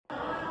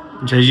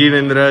જય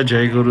જીનેન્દ્ર, જય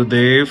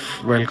ગુરુદેવ.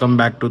 Welcome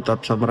back to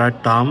તપસમ્રાટ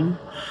ધામ.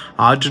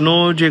 આજનો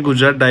જે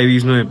ગુજરાત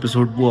ડાયરીઝનો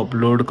એપિસોડ હું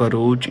અપલોડ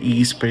કરું છું એ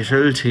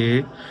સ્પેશિયલ છે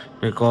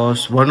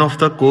because one of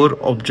the core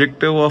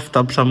objective of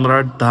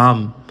તપસમ્રાટ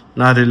ધામ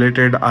ના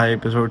રિલેટેડ આ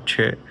એપિસોડ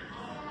છે.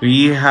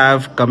 We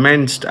have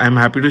commenced, I'm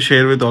happy to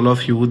share with all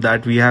of you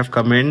that we have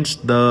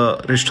commenced the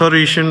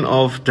restoration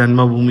of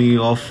Janmabhoomi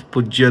of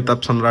Pujya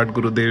Tapsamrat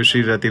Gurudev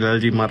Shree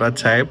Ratilalji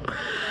Maharajsaheb.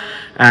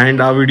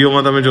 And આ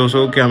વિડીયોમાં તમે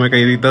જોશો કે અમે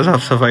કઈ રીતે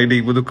સાફ સફાઈ ને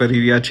એ બધું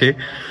કરી રહ્યા છે.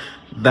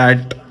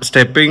 That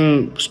stepping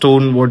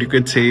stone what you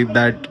can say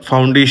that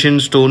foundation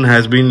stone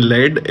has been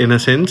lead in a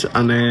sense.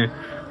 અને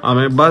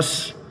અમે બસ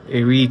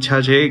એવી ઈચ્છા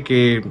છે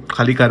કે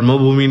ખાલી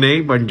કર્મભૂમિ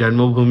નહીં પણ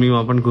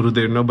જન્મભૂમિમાં પણ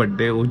ગુરુદેવનો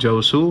બર્થડે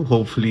ઉજવશું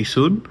હોપફુલી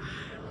સૂન.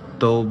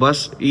 તો બસ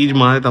એ જ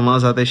મારે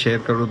તમારા સાથે શેર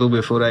કરવું હતું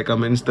બિફોર આઈ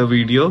કમેન્સ ધ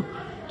વિડીયો.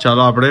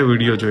 ચાલો આપણે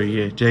વિડીયો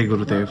જોઈએ. જય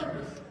ગુરુદેવ.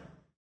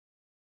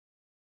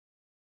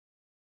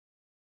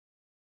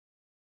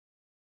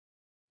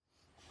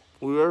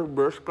 ઉયર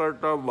બ્રશ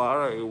કરતા બહાર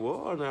આવ્યો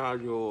અને આ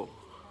જો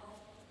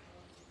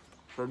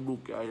સડ્ડુ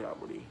ક્યાં છે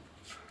આપણી.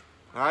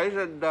 હાય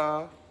શ્રદ્ધા.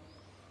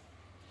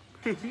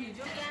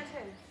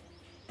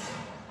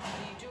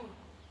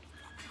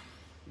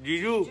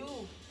 જીજુ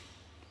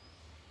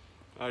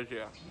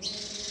અચ્છા.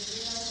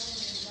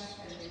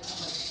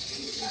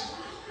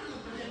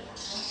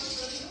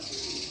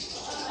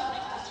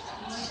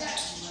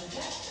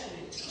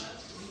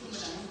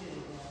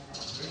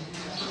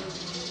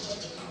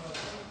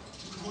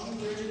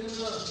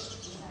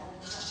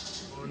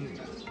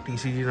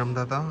 ટીસીજી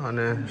રમતા હતા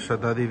અને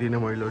શ્રદ્ધા દીદીને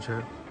મળ્યો છે.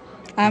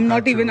 આઈ am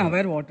not even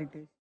aware what it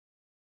is.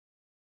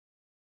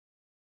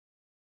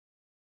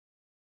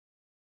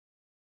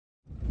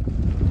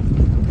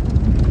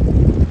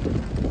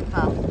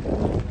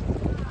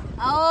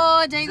 આવો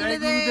જય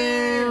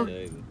ગુરુદેવ.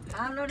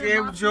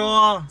 કેમ છો?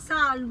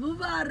 સાલ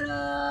મુબારક.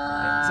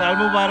 સાલ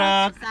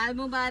મુબારક. સાલ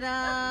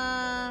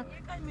મુબારક.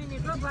 એક જ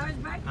મિનિટ હો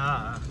ભાવેશભાઈ. હા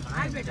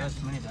 10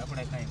 મિનિટ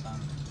આપણે કઈ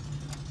કામ.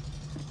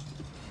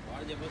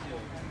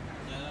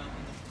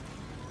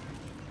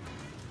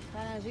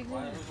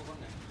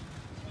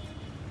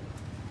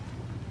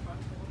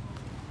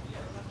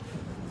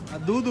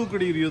 દૂધ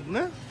ઉકળી રહ્યું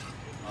ને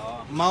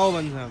માવો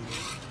બનશે.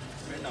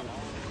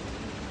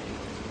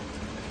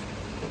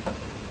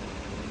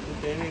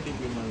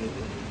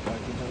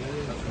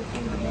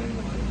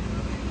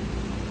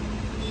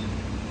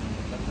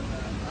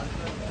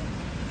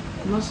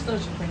 મસ્ત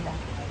છે બેટા.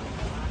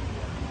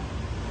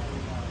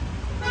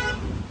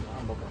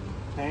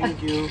 Thank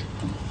you.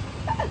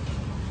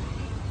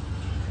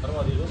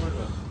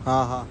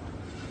 હા હા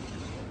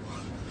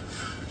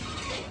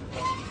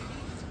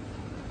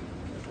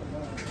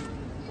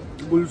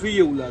ગુલ્ફી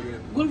જેવું લાગે.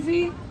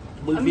 ગુલ્ફી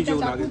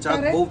જેવું લાગે.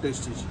 ચાટ બહુ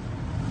ટેસ્ટી છે.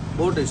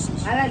 બહુ ટેસ્ટી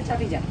છે. હાલ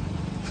ચાટી જા.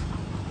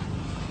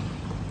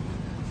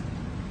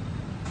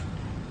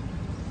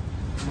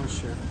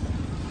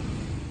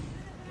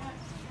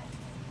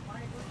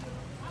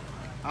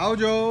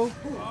 આવજો.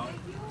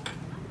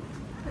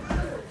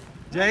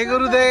 જય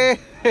ગુરુદેવ.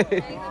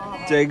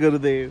 જય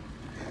ગુરુદેવ.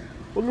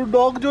 ઓલું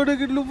ડોગ જોડે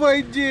કેટલું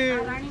ફાઇટ છે.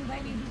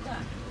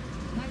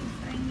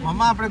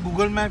 મમ્મા આપણે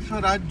ગૂગલ મેપ્સ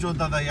પર આજ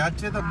જોતા હતા, યાદ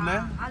છે તમને?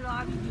 હાલો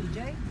આવી ગયું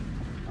જય.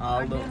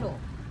 આવડો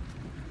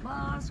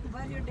બસ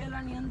ઉભારીઓ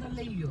ડેલાની અંદર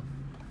લઈ ગયો.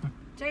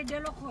 જય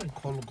ડેલો ખોલ.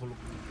 ખોલો ખોલો.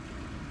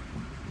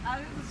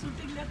 આવી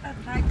શૂટિંગ લેતા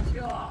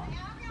થાક્યો.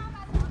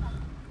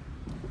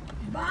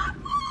 બાપ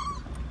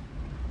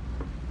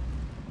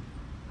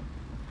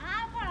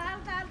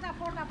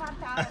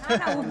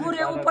ઉભું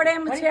રહેવું પડે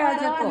એમ છે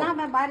આજે તો. ના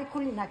મેં બારી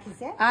ખોલી નાખી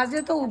છે. આજે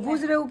તો ઉભું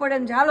જ રહેવું પડે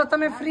એમ છે. હાલો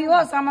તમે ફ્રી હો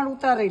સામાન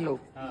ઉતારી લો.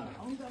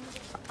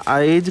 આ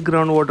એ જ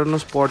ગ્રાઉન્ડ વોટરનો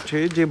સ્પોટ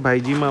છે જે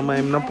ભાઈજી મામા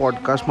એમના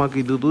પોડકાસ્ટમાં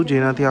કીધું હતું,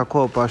 જેનાથી આખો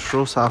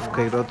અપાશરો સાફ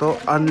કર્યો હતો.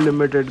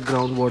 અનલિમિટેડ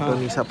ગ્રાઉન્ડ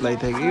વોટરની સપ્લાય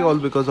થઈ ગઈ ઓલ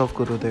બીકોઝ ઓફ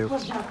ગુરુદેવ.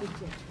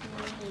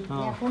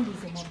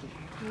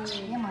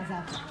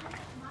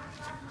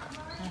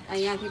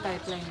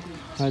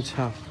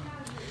 અચ્છા,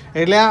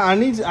 એટલે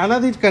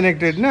આનાથી જ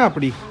કનેક્ટેડ ને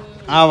આપણી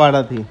આ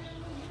વાડાથી.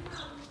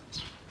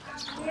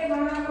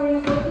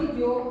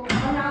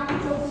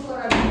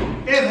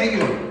 એ થઈ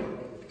ગયો.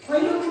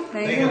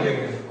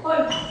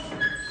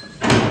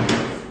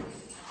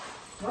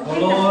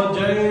 બોલો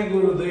જય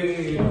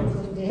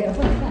ગુરુદેવ.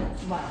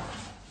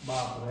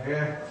 બાપ રે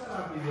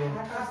આપી દો.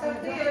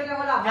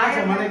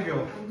 મને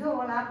કયો જો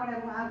ઓલા આપણે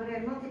આગળ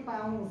નોતી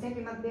પાઉં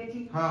સેટીમાં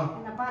બેઠી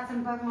અને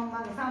પાછળ ભાગમાં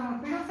મારો સામાન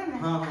પડ્યો છે ને.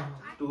 હા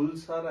ટૂલ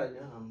સારા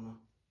છે હમણાં.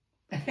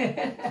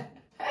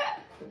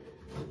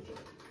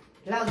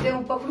 લાવ દે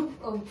હું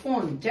પકડું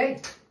ફોન. જય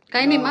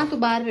કઈ નહીં માં, તું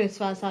બહાર રે,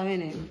 શ્વાસ આવે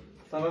ને.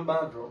 તમે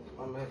બહાર રહો,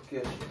 અમે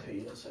કેસ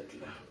થઈ જશે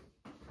એટલે.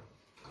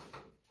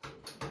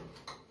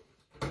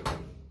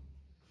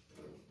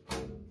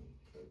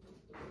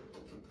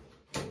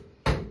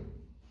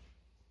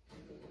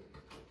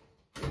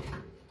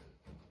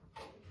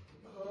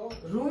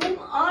 રૂમ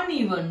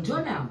અનઇવન જો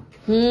ને આમ.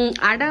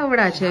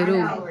 આડાવડા છે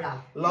રૂમ.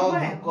 લાવ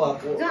ધક્કો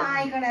આપો. જો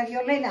આ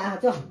કણાવીઓ લઈ લે.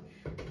 જો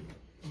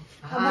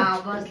હા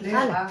બસ લે.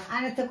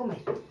 આને તો કોમે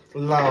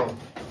લાવ.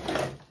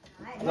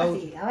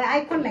 હવે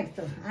આઈફોન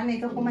નાખતો આને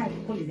તો કોમે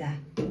ખોલી જા.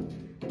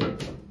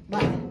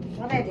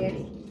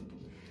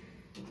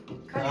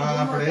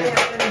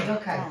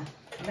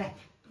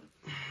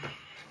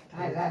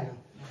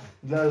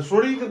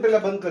 સોડી તો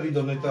પેલા બંધ કરી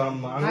દો, નહીં તો આમ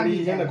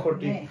આંગળી છે ને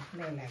ખોટી.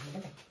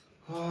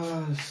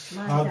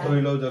 હાથ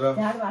ધોઈ લો જરા.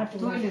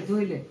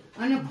 ધોઈ લે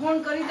અને ફોન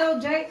કરી દઉં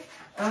જય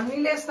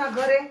નિલેશ ના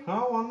ઘરે.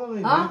 હા વાંધો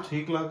નહીં,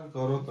 ઠીક લાગે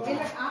કરો તો.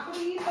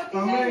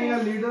 તમે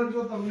અહીંયા લીડર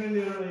છો, તમને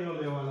નિર્ણયો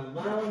લેવાના,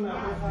 બરાબર ને?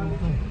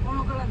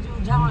 પોણો કલાક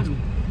જેવું જવાનું.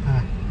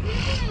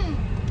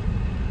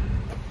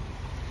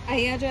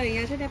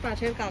 અહીંયા છે ને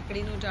પાછળ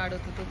કાકડીનું ઝાડ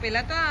હતું.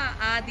 પેલા તો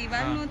આ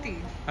દિવાલ નહોતી.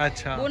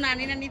 અચ્છા, બહુ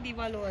નાની નાની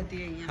દિવાલો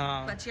હતી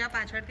અહીંયા. પછી આ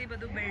પાછળથી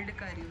બધું બિલ્ડ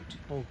કર્યું છે.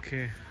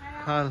 ઓકે.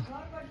 હાલ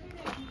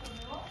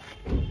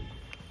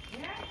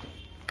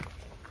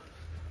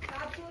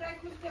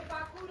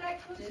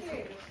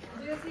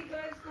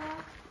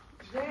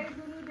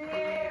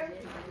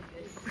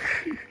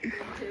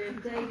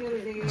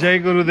જય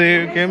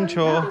ગુરુદેવ, કેમ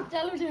છો?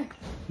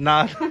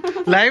 ના,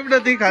 લાઈવ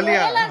નથી, ખાલી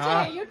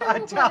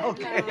અચ્છા,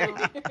 ઓકે.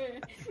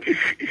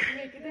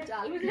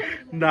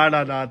 ના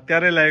ના ના,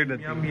 અત્યારે લાઈવ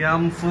નથી. યમ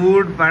યમ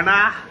ફૂડ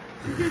બના.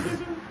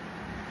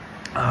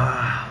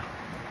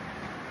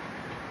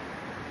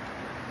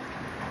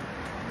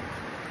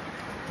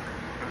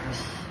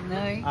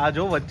 આ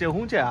જો વચ્ચે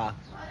શું છે આ?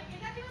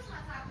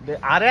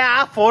 અરે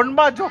આ ફોન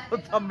માં જો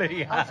તમે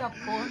યાર.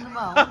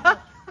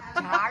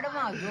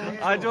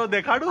 આ જો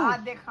દેખાડું,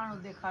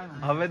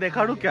 હવે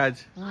દેખાડું ક્યાં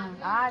છે?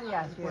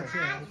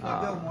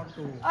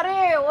 અરે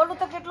ઓલું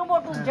તો કેટલું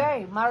મોટું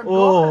જાય મારું.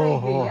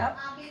 ઓહો,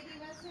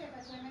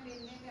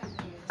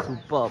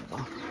 સુપર.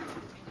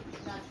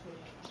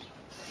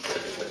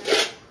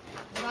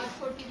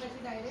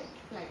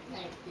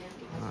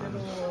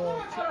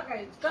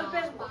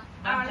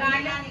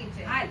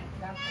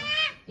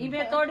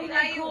 તોડી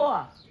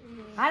નાખ્યું.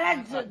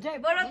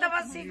 બોલો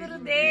તપસ્વી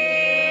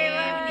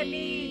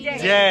ગુરુદેવની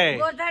જય,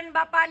 ગોરધન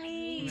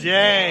બાપાની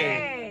જય.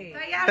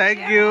 Thank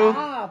you.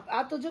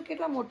 આ તો જો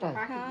કેટલા મોટા.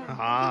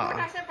 હા,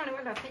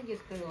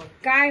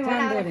 કાઈ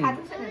વાંધો નહીં.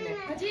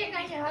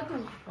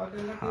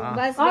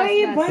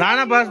 ના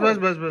ના, બસ બસ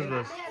બસ બસ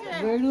બસ.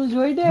 વેણું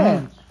જોઈ દે,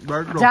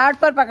 ઝાડ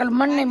પર પાકલ.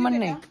 મન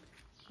નહીં.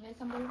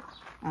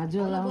 આ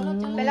જો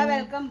પેલા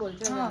વેલકમ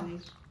બોલજો.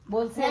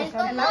 બોલશે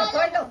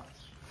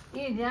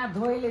એ જ્યાં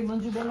ધોઈ લઈ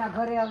મંજુબેન ના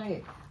ઘરે.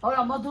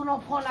 હવે મધુ નો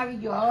ફોન આવી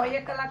ગયો. હવે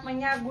 1 કલાકમાં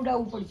ત્યાં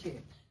ગુડાવવું પડશે.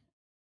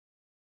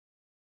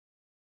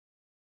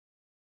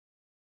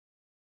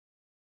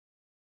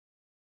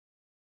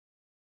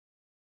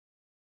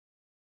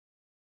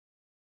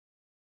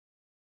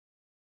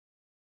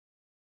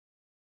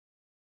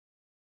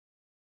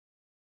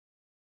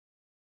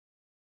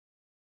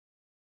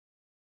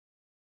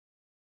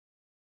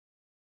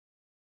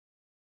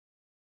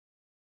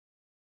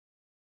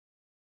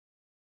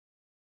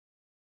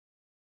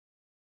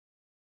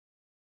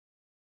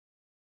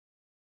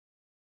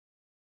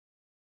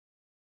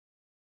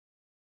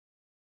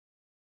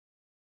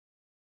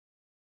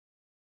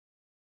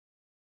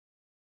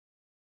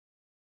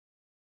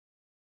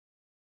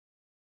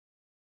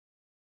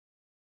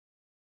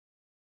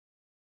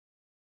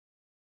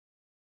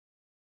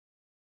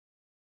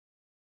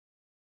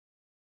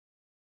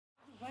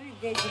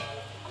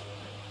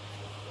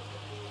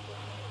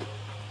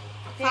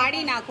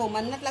 ફાડી નાખો,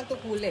 મન નથી લાગતું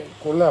ખુલે.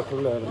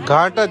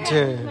 ઘાટ જ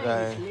છે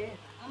ગાય.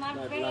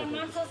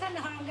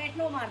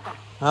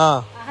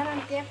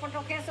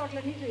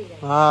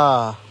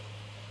 હા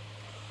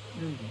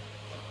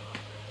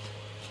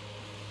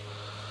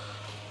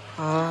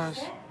હા.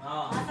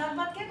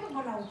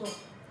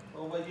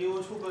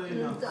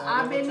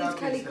 આ બે ની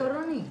ખાલી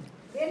કરો ની.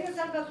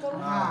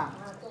 હા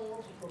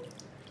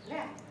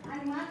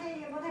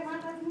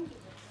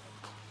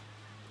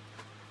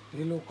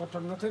પેલું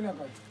કઠણ નથી ને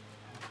કઈ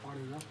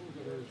પાણી નાખવું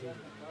પડે.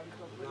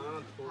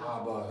 હા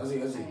બસ, હજી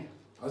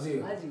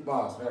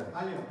બસ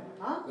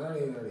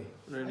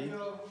રેડી.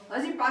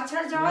 હજી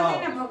પાછળ જવા દે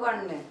ને ભગવાન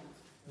ને.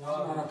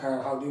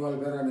 દિવાલ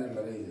ભેરા ને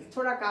એટલે રહી જાય.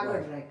 થોડા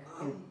કાગળ રાખ.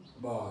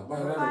 બસ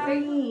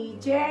બાપાની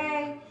જય,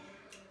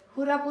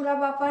 પુરા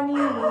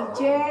બાપાની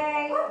જય.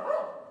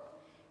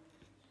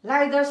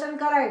 લાઈ દર્શન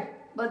કરાય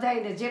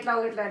બધાને, જેટલા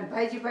હોય એટલા.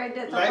 ભાઈજી ભાઈ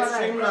ને લાઈવ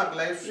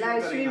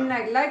સ્ટ્રીમ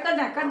નાખ. લાઈક કર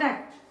નાખ.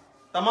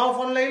 તમારો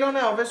ફોન લઈ લો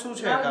ને. હવે શું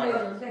છે,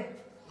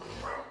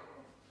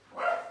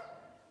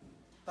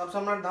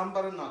 તપસમ્રાટ ધામ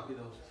પર જ નાખી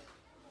દો,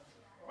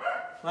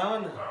 બરાબર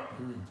ને?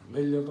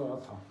 લઈ લો તો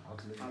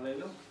હાથ લઈ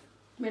લો.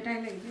 બેટા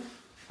લઈ લો.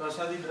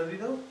 પ્રસાદી ધરી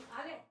દો.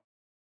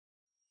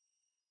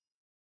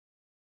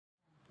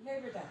 લે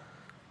બેટા,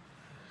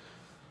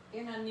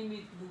 એના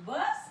નિમિત્તનું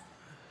બસ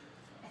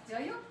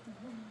જોયું.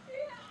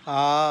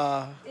 હા,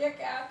 એક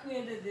આખું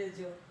એને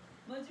દેજો.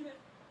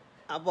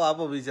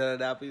 આપો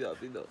બિચારાને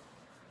આપી દો.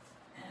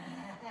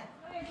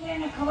 એટલે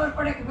એને ખબર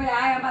પડે કે ભાઈ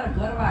આ અમારા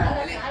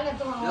ઘરવાળા.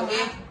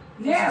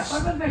 લે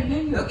પરબતભાઈ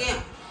લઈ લો.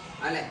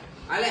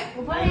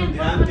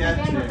 ધ્યાન ત્યાં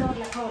જ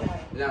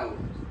છે.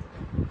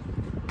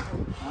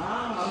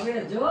 હા હવે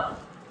જો,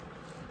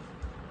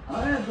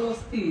 હવે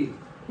દોસ્તી.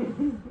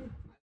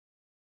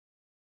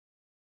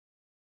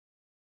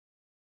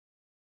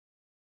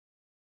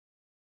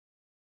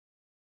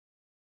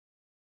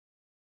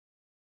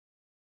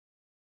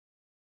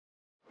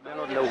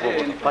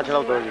 પાછળ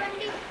આવતો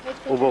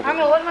ઉભો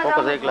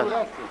ફોકસ એકલા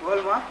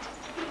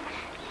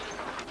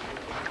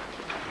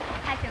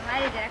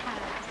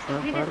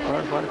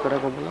કરે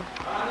બોલો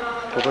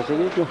ફોકસ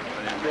થઈ ગયું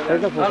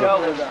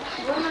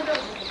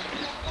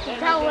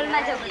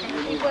હોલમાં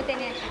જવું પોતે